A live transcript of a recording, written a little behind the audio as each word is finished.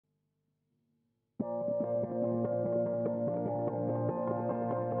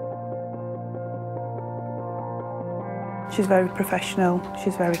She's very professional,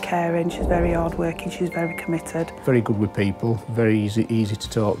 she's very caring, she's very hard-working, she's very committed. Very good with people, very easy to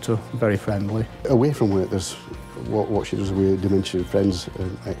talk to, very friendly. Away from work, there's what she does with dementia friends,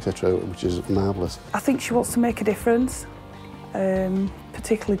 etc., which is marvellous. I think she wants to make a difference,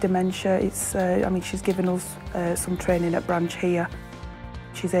 particularly dementia. I mean, she's given us some training at branch here.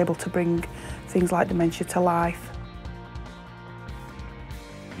 She's able to bring things like dementia to life.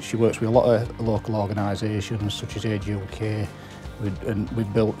 She works with a lot of local organisations such as Age UK, and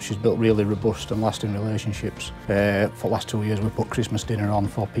she's built really robust and lasting relationships. For the last 2 years we put Christmas dinner on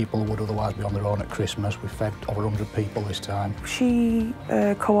for people who would otherwise be on their own at Christmas. We fed over 100 people this time. She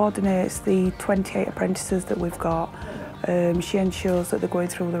coordinates the 28 apprentices that we've got. She ensures that they're going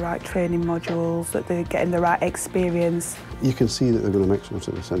through the right training modules, that they're getting the right experience. You can see that they're going to make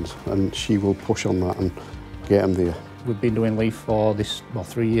something in a sense, and she will push on that and get them there. We've been doing LEAF for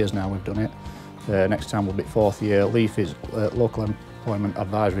 3 years now we've done it. Next time will be 4th year. LEAF is Local Employment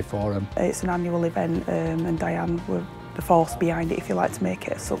Advisory Forum. It's an annual event and Diane were the force behind it, if you like, to make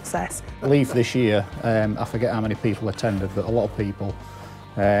it a success. LEAF this year, I forget how many people attended, but a lot of people.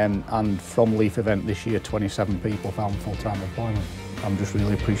 And from LEAF event this year, 27 people found full-time employment. I'm just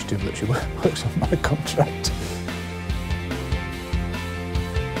really appreciative that she works on my contract.